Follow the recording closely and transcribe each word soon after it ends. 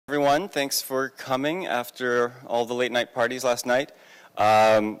everyone. Thanks for coming after all the late night parties last night.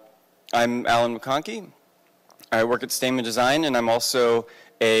 I'm Alan McConkey. I work at Stamen Design, and I'm also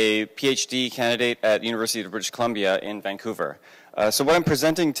a PhD candidate at the University of British Columbia in Vancouver. So what I'm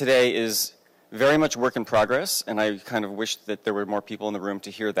presenting today is very much work in progress, and I kind of wish that there were more people in the room to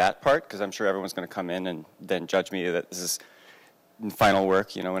hear that part, because I'm sure everyone's going to come in and then judge me that this is final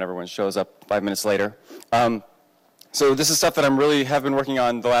work, you know, when everyone shows up 5 minutes later. So this is stuff that have been working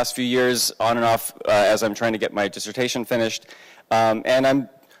on the last few years, on and off, as I'm trying to get my dissertation finished. And I'm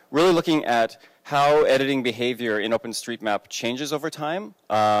really looking at how editing behavior in OpenStreetMap changes over time.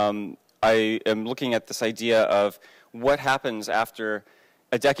 I am looking at this idea of what happens after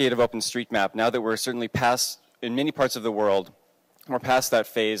a decade of OpenStreetMap, now that we're certainly past, in many parts of the world, we're past that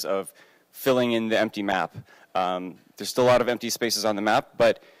phase of filling in the empty map. There's still a lot of empty spaces on the map,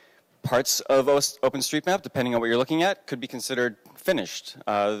 but parts of OpenStreetMap, depending on what you're looking at, could be considered finished.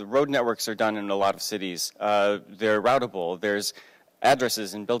 The road networks are done in a lot of cities. They're routable. There's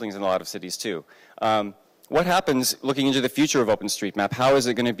addresses and buildings in a lot of cities too. What happens looking into the future of OpenStreetMap? How is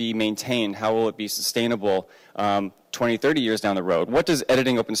it going to be maintained? How will it be sustainable 20, 30 years down the road? What does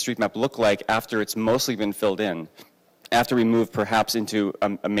editing OpenStreetMap look like after it's mostly been filled in? After we move perhaps into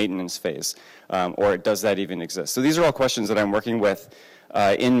a maintenance phase? Or does that even exist? So these are all questions that I'm working with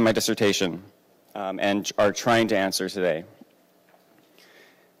in my dissertation and are trying to answer today.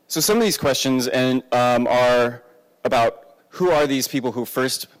 So some of these questions are about who are these people who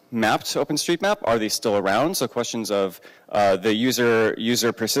first mapped OpenStreetMap? Are they still around? So questions of the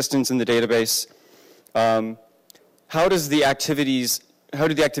user persistence in the database. How do the activities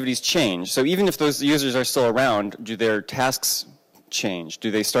change? So even if those users are still around, do their tasks change?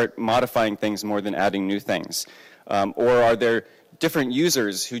 Do they start modifying things more than adding new things? Or are there different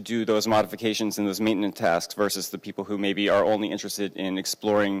users who do those modifications and those maintenance tasks versus the people who maybe are only interested in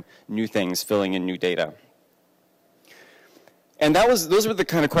exploring new things, filling in new data? And those were the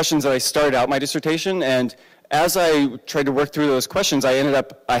kind of questions that I started out my dissertation, and as I tried to work through those questions, I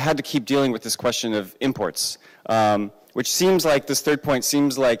had to keep dealing with this question of imports, which seems like, this third point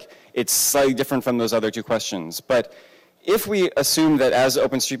seems like it's slightly different from those other two questions. But if we assume that as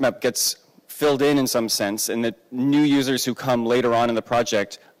OpenStreetMap gets filled in some sense, and that new users who come later on in the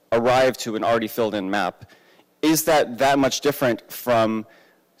project arrive to an already filled in map, is that much different from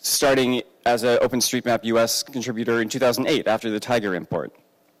starting as an OpenStreetMap US contributor in 2008 after the Tiger import?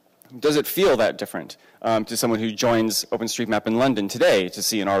 Does it feel that different to someone who joins OpenStreetMap in London today to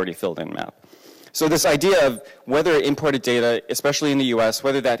see an already filled in map? So this idea of whether imported data, especially in the US,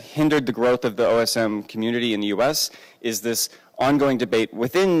 whether that hindered the growth of the OSM community in the US, is this ongoing debate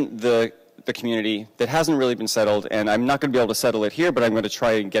within the community that hasn't really been settled, and I'm not going to be able to settle it here, but I'm going to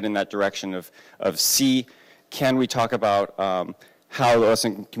try and get in that direction of can we talk about how the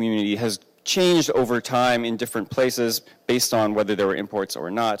OSM community has changed over time in different places based on whether there were imports or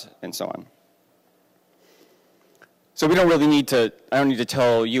not, and so on. So we don't really need to, I don't need to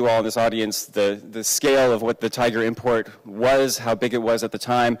tell you all in this audience the scale of what the Tiger import was, how big it was at the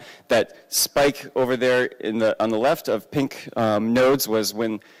time. That spike over there on the left of pink nodes was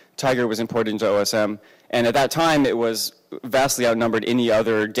when Tiger was imported into OSM, and at that time it was vastly outnumbered any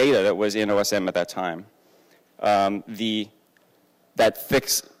other data that was in OSM at that time. That thick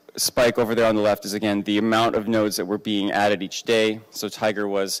spike over there on the left is, again, the amount of nodes that were being added each day. So Tiger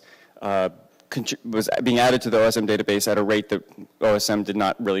was being added to the OSM database at a rate that OSM did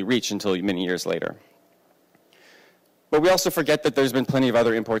not really reach until many years later. But we also forget that there's been plenty of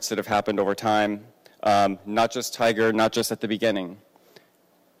other imports that have happened over time, not just Tiger, not just at the beginning.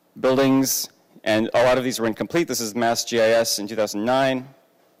 Buildings, and a lot of these were incomplete. This is MassGIS in 2009.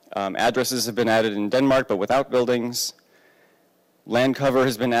 Addresses have been added in Denmark, but without buildings. Land cover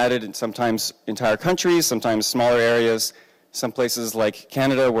has been added in sometimes entire countries, sometimes smaller areas. Some places like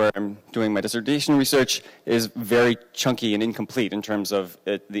Canada, where I'm doing my dissertation research, is very chunky and incomplete in terms of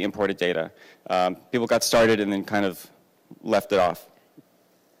the imported data. People got started and then kind of left it off.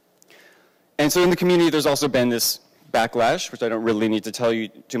 And so in the community, there's also been this backlash, which I don't really need to tell you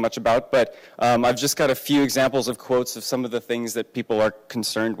too much about, but I've just got a few examples of quotes of some of the things that people are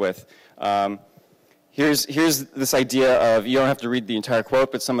concerned with. Here's this idea of, you don't have to read the entire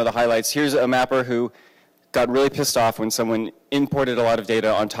quote, but some of the highlights. Here's a mapper who got really pissed off when someone imported a lot of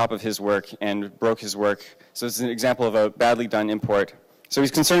data on top of his work and broke his work. So it's an example of a badly done import. So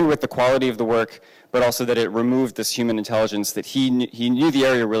he's concerned with the quality of the work, but also that it removed this human intelligence, that he knew the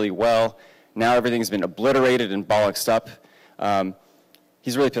area really well. Now everything's been obliterated and bollocksed up.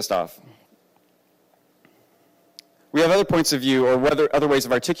 He's really pissed off. We have other points of view, or other ways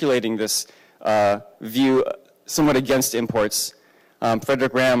of articulating this view somewhat against imports.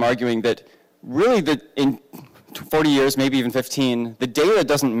 Frederick Ram, arguing that really in 40 years, maybe even 15, the data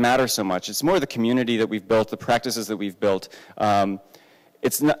doesn't matter so much. It's more the community that we've built, the practices that we've built. We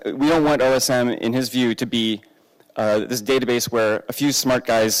don't want OSM, in his view, to be this database where a few smart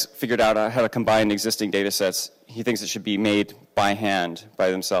guys figured out how to combine existing data sets. He thinks it should be made by hand,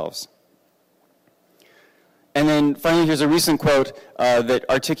 by themselves. And then finally, here's a recent quote that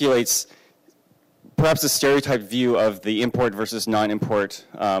articulates perhaps a stereotyped view of the import versus non-import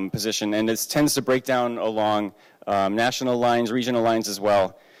position, and it tends to break down along national lines, regional lines as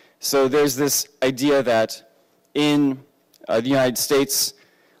well. So there's this idea that in the United States,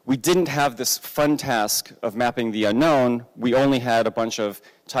 we didn't have this fun task of mapping the unknown. We only had a bunch of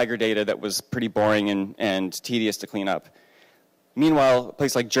tiger data that was pretty boring and tedious to clean up. Meanwhile, a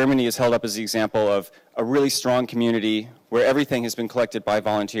place like Germany is held up as the example of a really strong community where everything has been collected by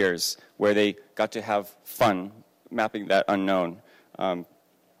volunteers, where they got to have fun mapping that unknown.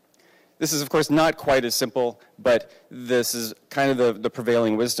 This is, of course, not quite as simple, but this is kind of the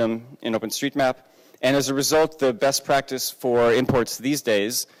prevailing wisdom in OpenStreetMap. And as a result, the best practice for imports these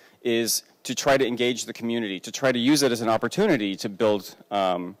days is to try to engage the community, to try to use it as an opportunity to build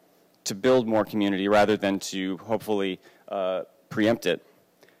more community rather than to hopefully preempt it.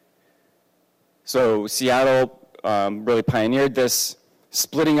 So Seattle really pioneered this,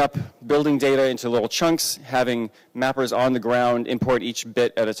 splitting up building data into little chunks, having mappers on the ground import each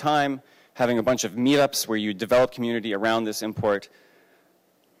bit at a time, having a bunch of meetups where you develop community around this import.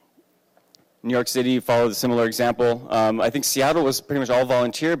 New York City followed a similar example. I think Seattle was pretty much all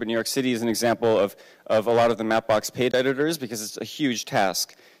volunteer, but New York City is an example of a lot of the Mapbox paid editors because it's a huge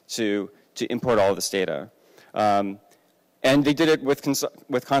task to import all of this data. And they did it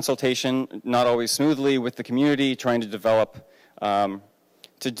with consultation, not always smoothly, with the community, trying to develop the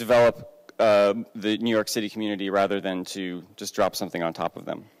New York City community rather than to just drop something on top of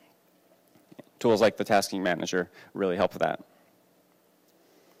them. Tools like the Tasking Manager really help with that.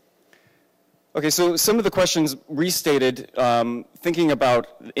 Okay, so some of the questions restated, thinking about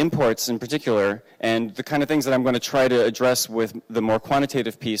imports in particular, and the kind of things that I'm going to try to address with the more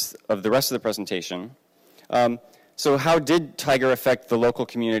quantitative piece of the rest of the presentation. So how did Tiger affect the local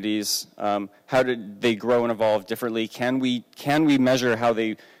communities? How did they grow and evolve differently? Can we measure how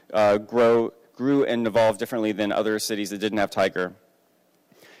they grew and evolved differently than other cities that didn't have Tiger?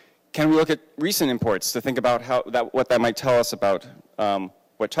 Can we look at recent imports to think about what that might tell us about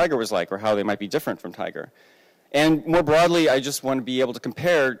what Tiger was like or how they might be different from Tiger? And more broadly, I just want to be able to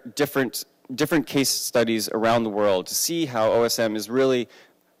compare different case studies around the world to see how OSM is really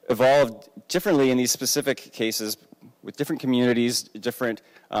evolved differently in these specific cases with different communities, different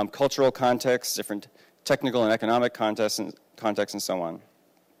cultural contexts, different technical and economic contexts and so on.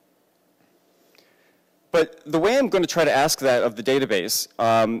 But the way I'm going to try to ask that of the database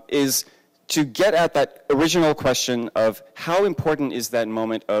is to get at that original question of how important is that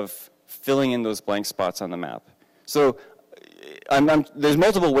moment of filling in those blank spots on the map. So there's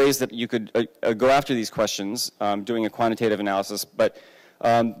multiple ways that you could go after these questions, doing a quantitative analysis, but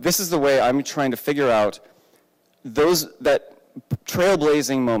this is the way I'm trying to figure out that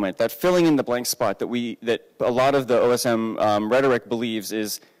trailblazing moment, that filling in the blank spot that a lot of the OSM rhetoric believes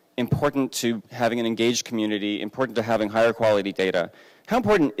is important to having an engaged community, important to having higher quality data. How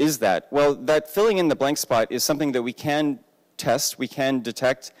important is that? Well, that filling in the blank spot is something that we can test, we can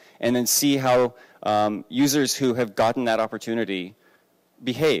detect, and then see how users who have gotten that opportunity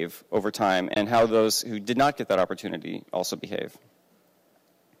behave over time, and how those who did not get that opportunity also behave.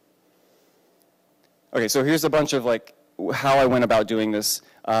 Okay, so here's a bunch of how I went about doing this.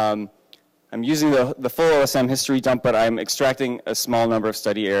 I'm using the full OSM history dump, but I'm extracting a small number of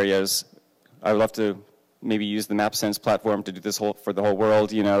study areas. I would love to maybe use the MapSense platform to do this for the whole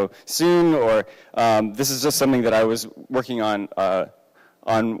world, soon. Or this is just something that I was working on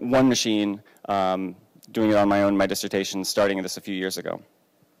one machine, doing it on my own, my dissertation, starting this a few years ago.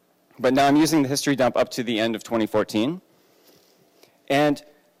 But now I'm using the history dump up to the end of 2014, and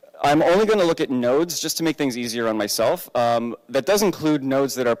I'm only going to look at nodes just to make things easier on myself. That does include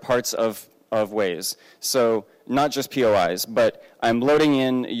nodes that are parts of ways. So not just POIs, but I'm loading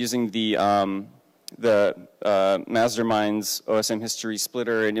in using the Mastermind's OSM history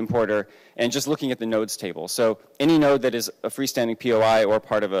splitter and importer, and just looking at the nodes table. So any node that is a freestanding POI or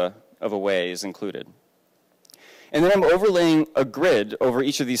part of a way is included. And then I'm overlaying a grid over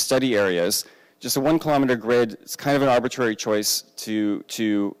each of these study areas, just a 1 kilometer grid. It's kind of an arbitrary choice to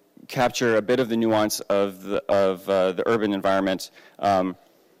capture a bit of the nuance of the urban environment. And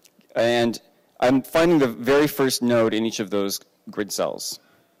I'm finding the very first node in each of those grid cells.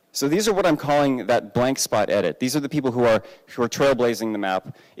 So these are what I'm calling that blank spot edit. These are the people who are trailblazing the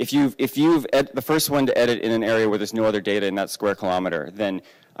map. If you've the first one to edit in an area where there's no other data in that square kilometer, then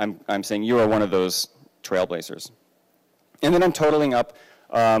I'm saying you are one of those trailblazers. And then I'm totaling up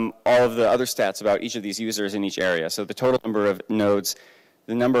all of the other stats about each of these users in each area. So the total number of nodes,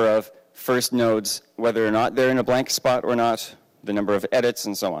 the number of first nodes, whether or not they're in a blank spot or not, the number of edits,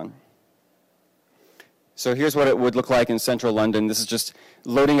 and so on. So here's what it would look like in central London. This is just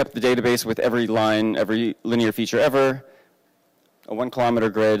loading up the database with every line, every linear feature ever, a 1 kilometer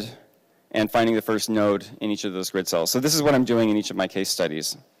grid, and finding the first node in each of those grid cells. So this is what I'm doing in each of my case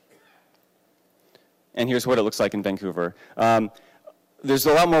studies. And here's what it looks like in Vancouver. There's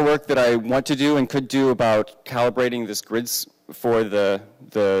a lot more work that I want to do and could do about calibrating this grids for the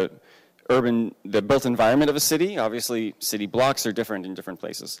built environment of a city. Obviously, city blocks are different in different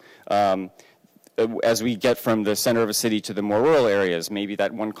places. As we get from the center of a city to the more rural areas, maybe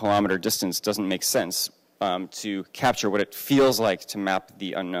that 1 kilometer distance doesn't make sense to capture what it feels like to map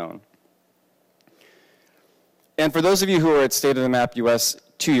the unknown. And for those of you who were at State of the Map US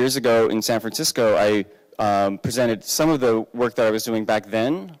 2 years ago in San Francisco, I presented some of the work that I was doing back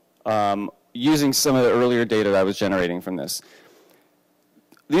then using some of the earlier data that I was generating from this.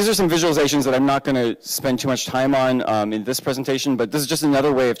 These are some visualizations that I'm not going to spend too much time on in this presentation, but this is just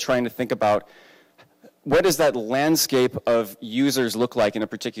another way of trying to think about what does that landscape of users look like in a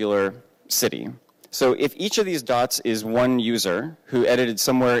particular city. So if each of these dots is one user who edited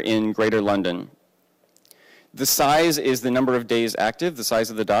somewhere in Greater London, the size is the number of days active, the size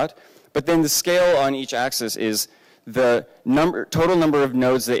of the dot, but then the scale on each axis is the total number of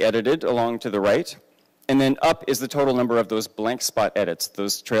nodes they edited along to the right, and then up is the total number of those blank spot edits,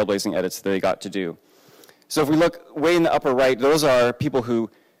 those trailblazing edits that they got to do. So if we look way in the upper right, those are people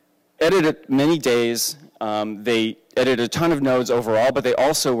who edited many days. They edited a ton of nodes overall, but they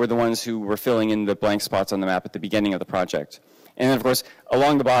also were the ones who were filling in the blank spots on the map at the beginning of the project. And then, of course,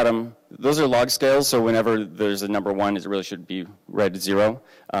 along the bottom, those are log scales, so whenever there's a number 1, it really should be read 0.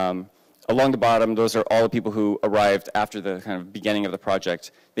 Along the bottom, those are all the people who arrived after the kind of beginning of the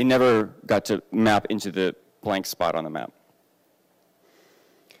project. They never got to map into the blank spot on the map.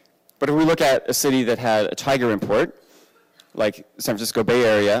 But if we look at a city that had a Tiger import, like San Francisco Bay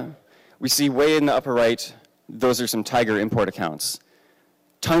Area, we see way in the upper right, those are some Tiger import accounts.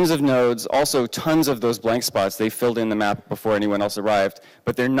 Tons of nodes, also tons of those blank spots. They filled in the map before anyone else arrived,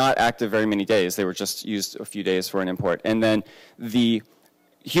 but they're not active very many days. They were just used a few days for an import. And then the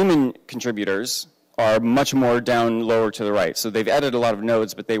human contributors are much more down lower to the right. So they've added a lot of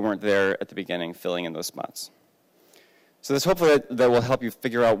nodes, but they weren't there at the beginning filling in those spots. So this hopefully that will help you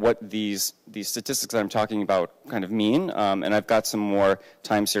figure out what these statistics that I'm talking about kind of mean. And I've got some more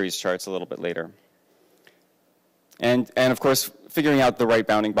time series charts a little bit later. And of course, figuring out the right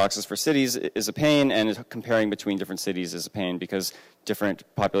bounding boxes for cities is a pain, and comparing between different cities is a pain because different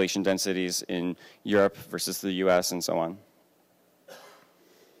population densities in Europe versus the US and so on.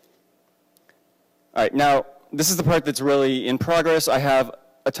 All right, now this is the part that's really in progress. I have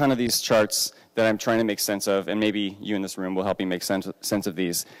a ton of these charts that I'm trying to make sense of, and maybe you in this room will help me make sense of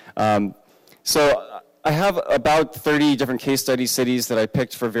these. So I have about 30 different case study cities that I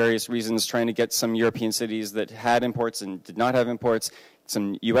picked for various reasons, trying to get some European cities that had imports and did not have imports,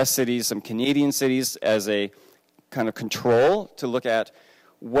 some US cities, some Canadian cities as a kind of control to look at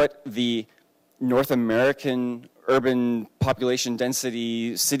what the North American urban population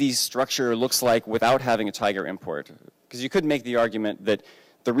density city structure looks like without having a Tiger import. Because you could make the argument that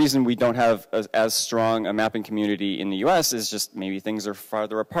the reason we don't have as strong a mapping community in the US is just maybe things are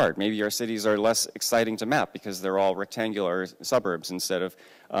farther apart. Maybe our cities are less exciting to map because they're all rectangular suburbs instead of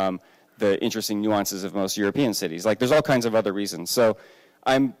the interesting nuances of most European cities. Like there's all kinds of other reasons. So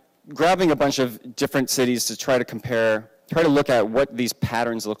I'm grabbing a bunch of different cities to try to compare, try to look at what these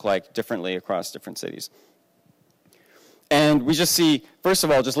patterns look like differently across different cities. And we just see, first of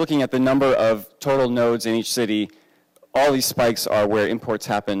all, just looking at the number of total nodes in each city, all these spikes are where imports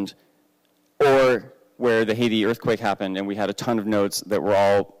happened or where the Haiti earthquake happened, and we had a ton of nodes that were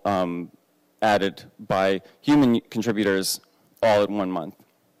all added by human contributors all in 1 month.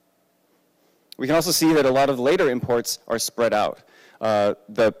 We can also see that a lot of later imports are spread out.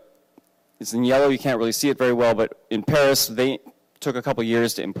 It's in yellow, you can't really see it very well, but in Paris, they took a couple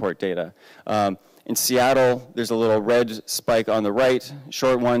years to import data. In Seattle, there's a little red spike on the right,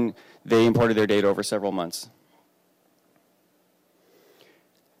 short one. They imported their data over several months.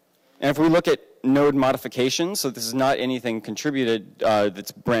 And if we look at node modifications, so this is not anything contributed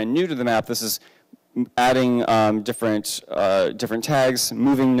that's brand new to the map. This is adding different tags,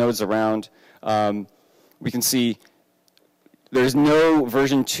 moving nodes around. We can see there's no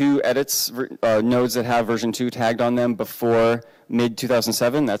version 2 edits, nodes that have version 2 tagged on them before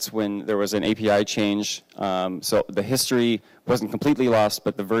mid-2007. That's when there was an API change. So the history wasn't completely lost,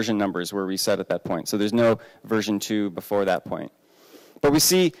 but the version numbers were reset at that point. So there's no version 2 before that point. But we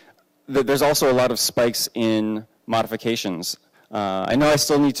see that there's also a lot of spikes in modifications. I know I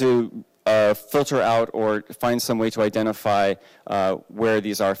still need to filter out or find some way to identify where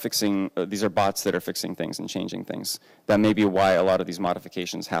these are these are bots that are fixing things and changing things. That may be why a lot of these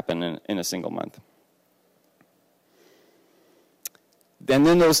modifications happen in a single month. And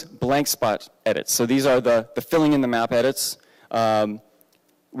then those blank spot edits. So these are the filling in the map edits.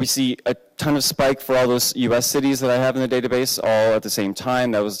 We see a ton of spike for all those US cities that I have in the database all at the same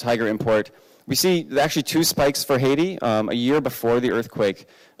time. That was a Tiger import. We see actually 2 spikes for Haiti. A year before the earthquake,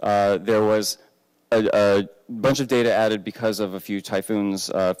 there was a bunch of data added because of a few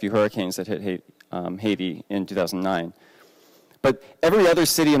typhoons, a few hurricanes that hit Haiti in 2009. But every other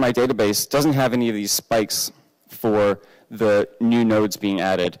city in my database doesn't have any of these spikes for the new nodes being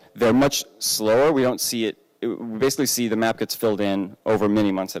added. They're much slower. We don't see it. We basically see the map gets filled in over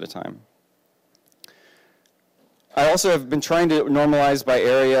many months at a time. I also have been trying to normalize by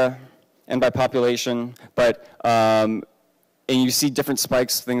area and by population, but and you see different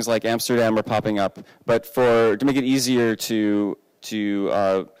spikes, things like Amsterdam are popping up. But to make it easier to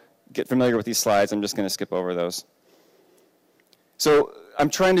get familiar with these slides, I'm just going to skip over those. So I'm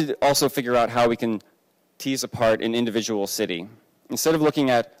trying to also figure out how we can tease apart an individual city. Instead of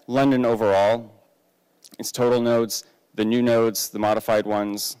looking at London overall, its total nodes, the new nodes, the modified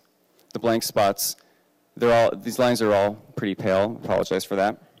ones, the blank spots, these lines are all pretty pale. Apologize for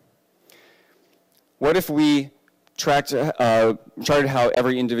that. What if we charted how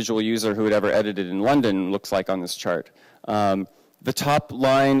every individual user who had ever edited in London looks like on this chart? The top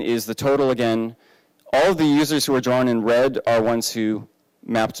line is the total again. All of the users who are drawn in red are ones who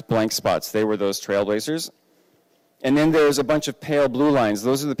mapped blank spots. They were those trailblazers. And then there's a bunch of pale blue lines.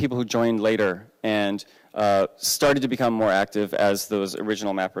 Those are the people who joined later and started to become more active as those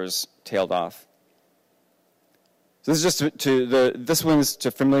original mappers tailed off. So this is just this one's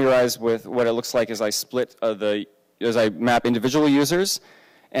to familiarize with what it looks like as I split as I map individual users.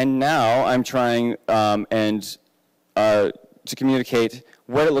 And now I'm trying to communicate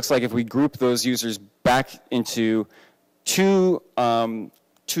what it looks like if we group those users back into two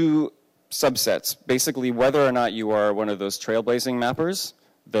subsets. Basically, whether or not you are one of those trailblazing mappers,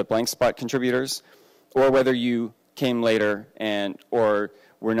 the blank spot contributors, or whether you came later or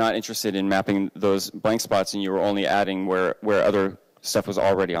were not interested in mapping those blank spots and you were only adding where other stuff was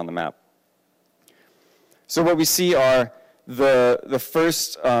already on the map. So what we see are the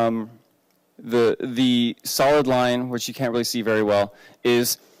first, the solid line, which you can't really see very well,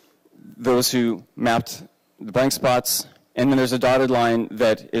 is those who mapped the blank spots, and then there's a dotted line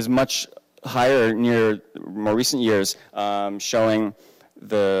that is much higher near more recent years, showing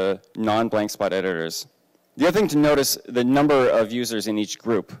the non-blank spot editors. The other thing to notice, the number of users in each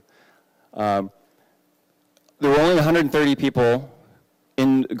group. There were only 130 people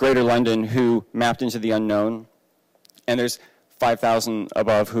in Greater London who mapped into the unknown, and there's 5,000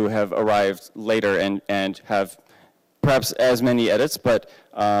 above who have arrived later and have perhaps as many edits, but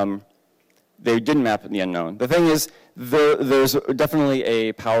they didn't map in the unknown. The thing is, there's definitely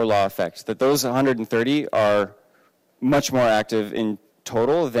a power law effect, that those 130 are much more active in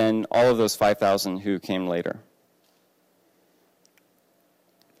total than all of those 5,000 who came later.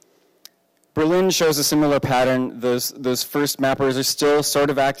 Berlin shows a similar pattern. Those first mappers are still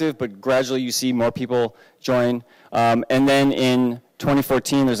sort of active, but gradually you see more people join. And then in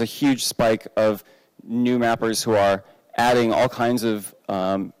 2014, there's a huge spike of new mappers who are adding all kinds of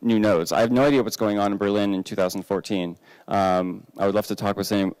new nodes. I have no idea what's going on in Berlin in 2014. I would love to talk with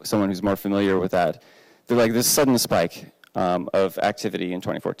someone who's more familiar with that. They're like this sudden spike of activity in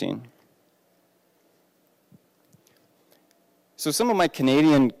 2014. So some of my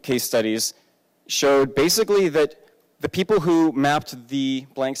Canadian case studies showed basically that the people who mapped the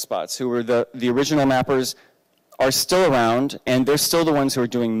blank spots, who were the original mappers, are still around, and they're still the ones who are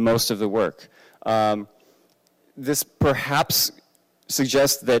doing most of the work. This perhaps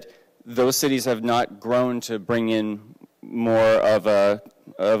suggests that those cities have not grown to bring in more of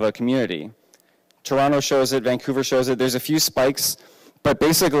a community. Toronto shows it, Vancouver shows it. There's a few spikes, but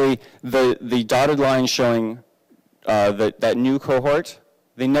basically the dotted line showing that new cohort,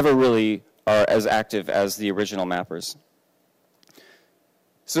 they never really are as active as the original mappers.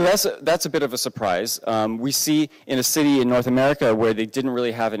 So that's a bit of a surprise. We see in a city in North America where they didn't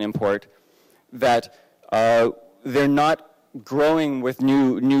really have an import that they're not growing with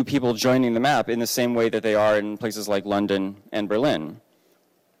new people joining the map in the same way that they are in places like London and Berlin.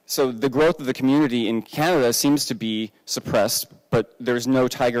 So the growth of the community in Canada seems to be suppressed, but there's no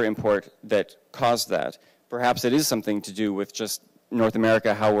tiger import that caused that. Perhaps it is something to do with just North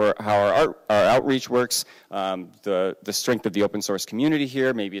America, how our outreach works, the strength of the open source community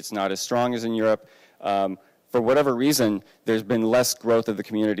here. Maybe it's not as strong as in Europe. For whatever reason, there's been less growth of the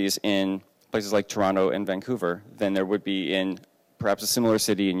communities in places like Toronto and Vancouver than there would be in perhaps a similar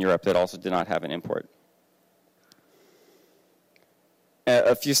city in Europe that also did not have an import.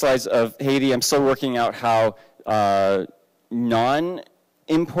 A few slides of Haiti. I'm still working out how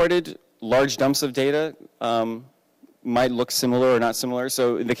non-imported large dumps of data might look similar or not similar.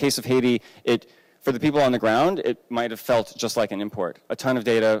 So in the case of Haiti, for the people on the ground, it might have felt just like an import. A ton of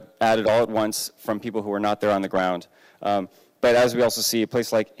data added all at once from people who were not there on the ground. But as we also see, a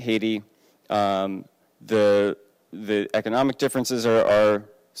place like Haiti, the economic differences are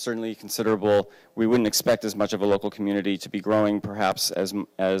certainly considerable. We wouldn't expect as much of a local community to be growing perhaps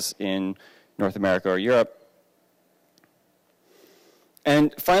as in North America or Europe.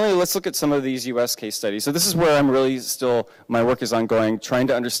 And finally, let's look at some of these US case studies. So this is where I'm really still, my work is ongoing, trying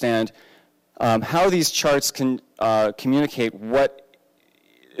to understand how these charts can communicate what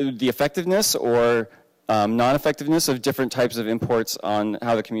the effectiveness or non-effectiveness of different types of imports on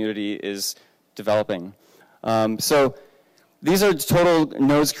how the community is developing. So these are total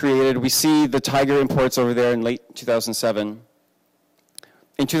nodes created. We see the tiger imports over there in late 2007.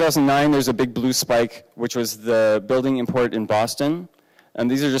 In 2009, there's a big blue spike, which was the building import in Boston. And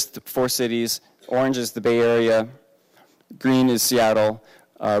these are just the 4 cities. Orange is the Bay Area, green is Seattle,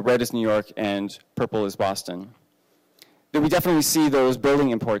 red is New York, and purple is Boston. Then we definitely see those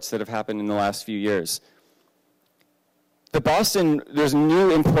building imports that have happened in the last few years. There's a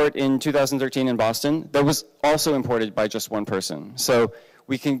new import in 2013 in Boston that was also imported by just one person. So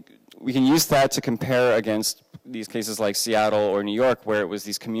we can use that to compare against these cases like Seattle or New York where it was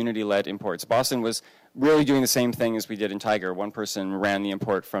these community-led imports. Boston was really doing the same thing as we did in Tiger. One person ran the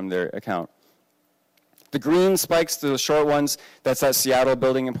import from their account. The green spikes, the short ones, that's that Seattle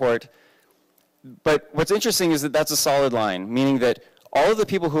building import. But what's interesting is that that's a solid line, meaning that all of the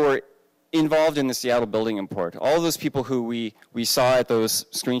people who are involved in the Seattle building import, all of those people who we saw at those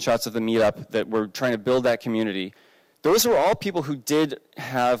screenshots of the meetup that were trying to build that community, those were all people who did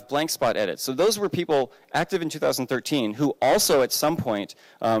have blank spot edits. So those were people active in 2013 who also at some point,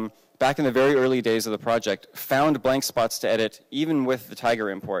 back in the very early days of the project, found blank spots to edit even with the Tiger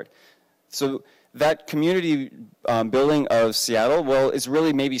import. So that community building of Seattle, well, is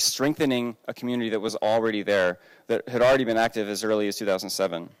really maybe strengthening a community that was already there, that had already been active as early as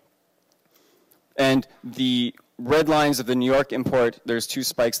 2007. And the red lines of the New York import, there's 2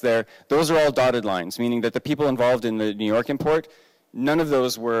 spikes there. Those are all dotted lines, meaning that the people involved in the New York import, none of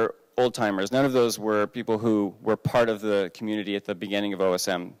those were old-timers. None of those were people who were part of the community at the beginning of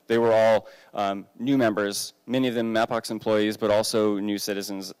OSM. They were all new members, many of them Mapbox employees, but also new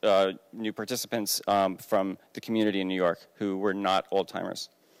citizens, new participants from the community in New York who were not old-timers.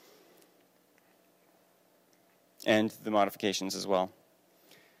 And the modifications as well.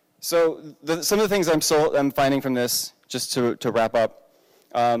 So some of the things I'm finding from this, just to wrap up,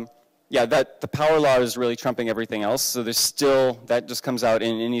 yeah, that the power law is really trumping everything else. So there's still, that just comes out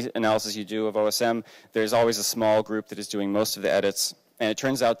in any analysis you do of OSM. There's always a small group that is doing most of the edits. And it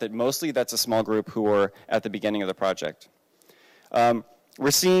turns out that mostly that's a small group who were at the beginning of the project.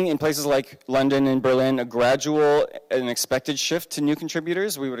 We're seeing in places like London and Berlin a gradual and expected shift to new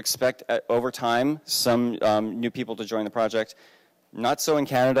contributors. We would expect over time some new people to join the project. Not so in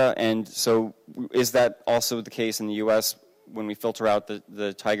Canada, and so is that also the case in the US? When we filter out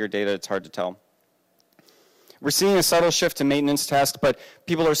the Tiger data, it's hard to tell. We're seeing a subtle shift to maintenance tasks, but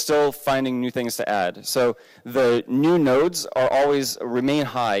people are still finding new things to add. So the new nodes remain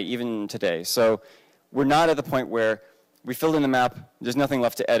high even today. So we're not at the point where we filled in the map, there's nothing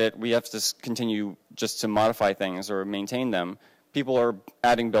left to edit, we have to continue just to modify things or maintain them. People are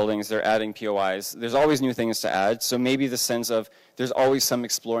adding buildings, they're adding POIs. There's always new things to add, so maybe the sense of there's always some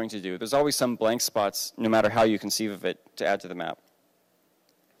exploring to do. There's always some blank spots, no matter how you conceive of it, to add to the map.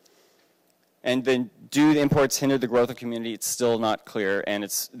 And then do the imports hinder the growth of community? It's still not clear, and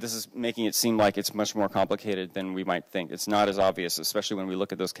this is making it seem like it's much more complicated than we might think. It's not as obvious, especially when we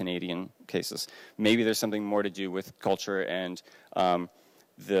look at those Canadian cases. Maybe there's something more to do with culture and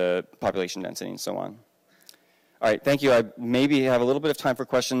the population density and so on. All right, thank you. I maybe have a little bit of time for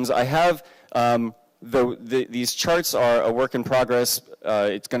questions. I have, these charts are a work in progress.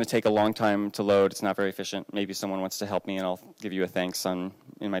 It's going to take a long time to load. It's not very efficient. Maybe someone wants to help me and I'll give you a thanks in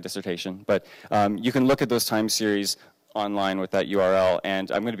my dissertation. But you can look at those time series online with that URL,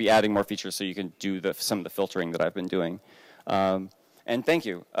 and I'm going to be adding more features so you can do some of the filtering that I've been doing. And thank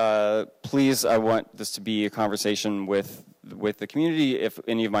you. Please, I want this to be a conversation with the community. If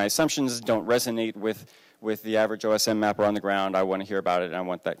any of my assumptions don't resonate with the average OSM mapper on the ground, I want to hear about it, and I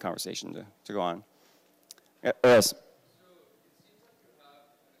want that conversation to go on. Yes?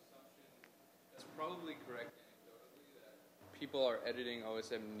 Probably correct anecdotally that people are editing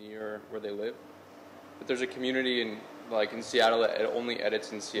OSM near where they live, but there's a community in Seattle that only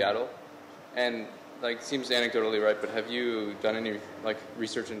edits in Seattle, and it seems anecdotally right. But have you done any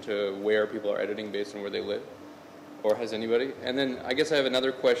research into where people are editing based on where they live, or has anybody? And then I guess I have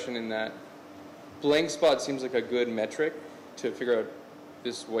another question in that blank spot seems like a good metric to figure out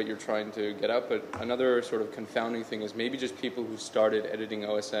what you're trying to get at, but another sort of confounding thing is maybe just people who started editing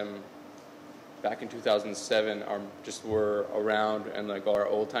OSM back in 2007 were around and are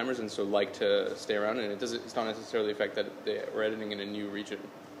old timers and so like to stay around, and it's not necessarily the fact that they were editing in a new region.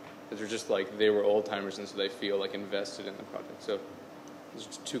 They're just they were old timers and so they feel invested in the project. So there's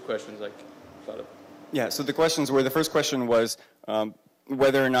just two questions I thought of. Yeah, so the questions were, the first question was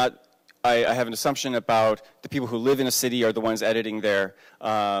whether or not I have an assumption about the people who live in a city are the ones editing there.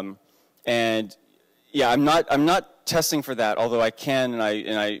 And yeah, I'm not testing for that, although I can and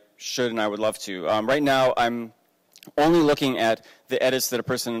I should and I would love to. Right now, I'm only looking at the edits that a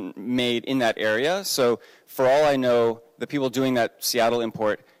person made in that area. So for all I know, the people doing that Seattle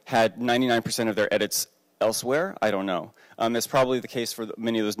import had 99% of their edits elsewhere. I don't know. It's probably the case for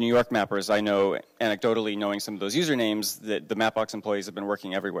many of those New York mappers. I know, anecdotally, knowing some of those usernames, that the Mapbox employees have been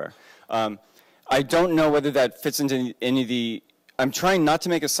working everywhere. I don't know whether that fits into any of the... I'm trying not to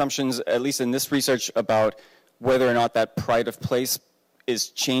make assumptions, at least in this research, about whether or not that pride of place is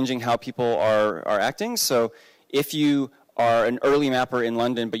changing how people are acting. So if you are an early mapper in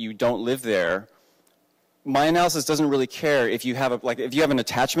London but you don't live there, my analysis doesn't really care if you have if you have an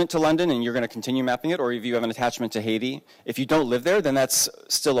attachment to London and you're going to continue mapping it, or if you have an attachment to Haiti. If you don't live there, then that's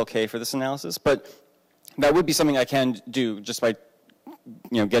still okay for this analysis. But that would be something I can do just by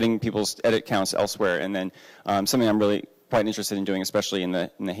getting people's edit counts elsewhere, and then something I'm really quite interested in doing, especially in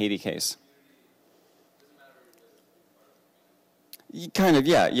the Haiti case. Kind of,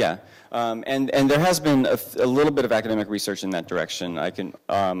 yeah. And there has been a little bit of academic research in that direction.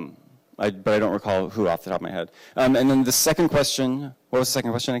 But I don't recall who off the top of my head. And then the second question, what was the second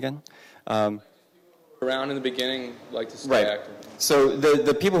question again? Around in the beginning, like to stay active. So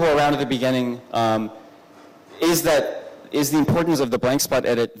the people who are around at the beginning, is the importance of the blank spot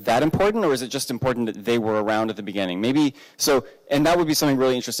edit that important, or is it just important that they were around at the beginning? Maybe, and that would be something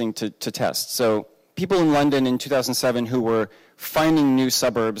really interesting to test. So people in London in 2007 who were finding new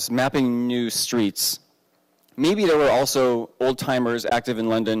suburbs, mapping new streets, maybe there were also old-timers active in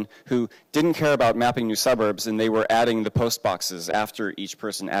London who didn't care about mapping new suburbs, and they were adding the post boxes after each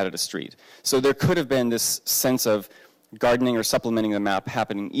person added a street. So there could have been this sense of gardening or supplementing the map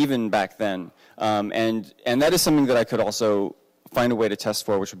happening even back then. And that is something that I could also find a way to test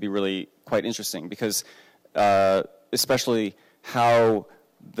for, which would be really quite interesting, because especially how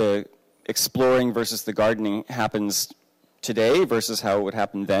the exploring versus the gardening happens today versus how it would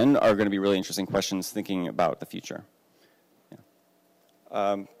happen then are going to be really interesting questions thinking about the future.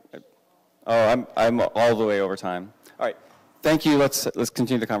 Yeah. I'm all the way over time. All right. Thank you. Let's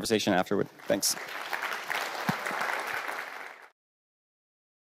continue the conversation afterward. Thanks.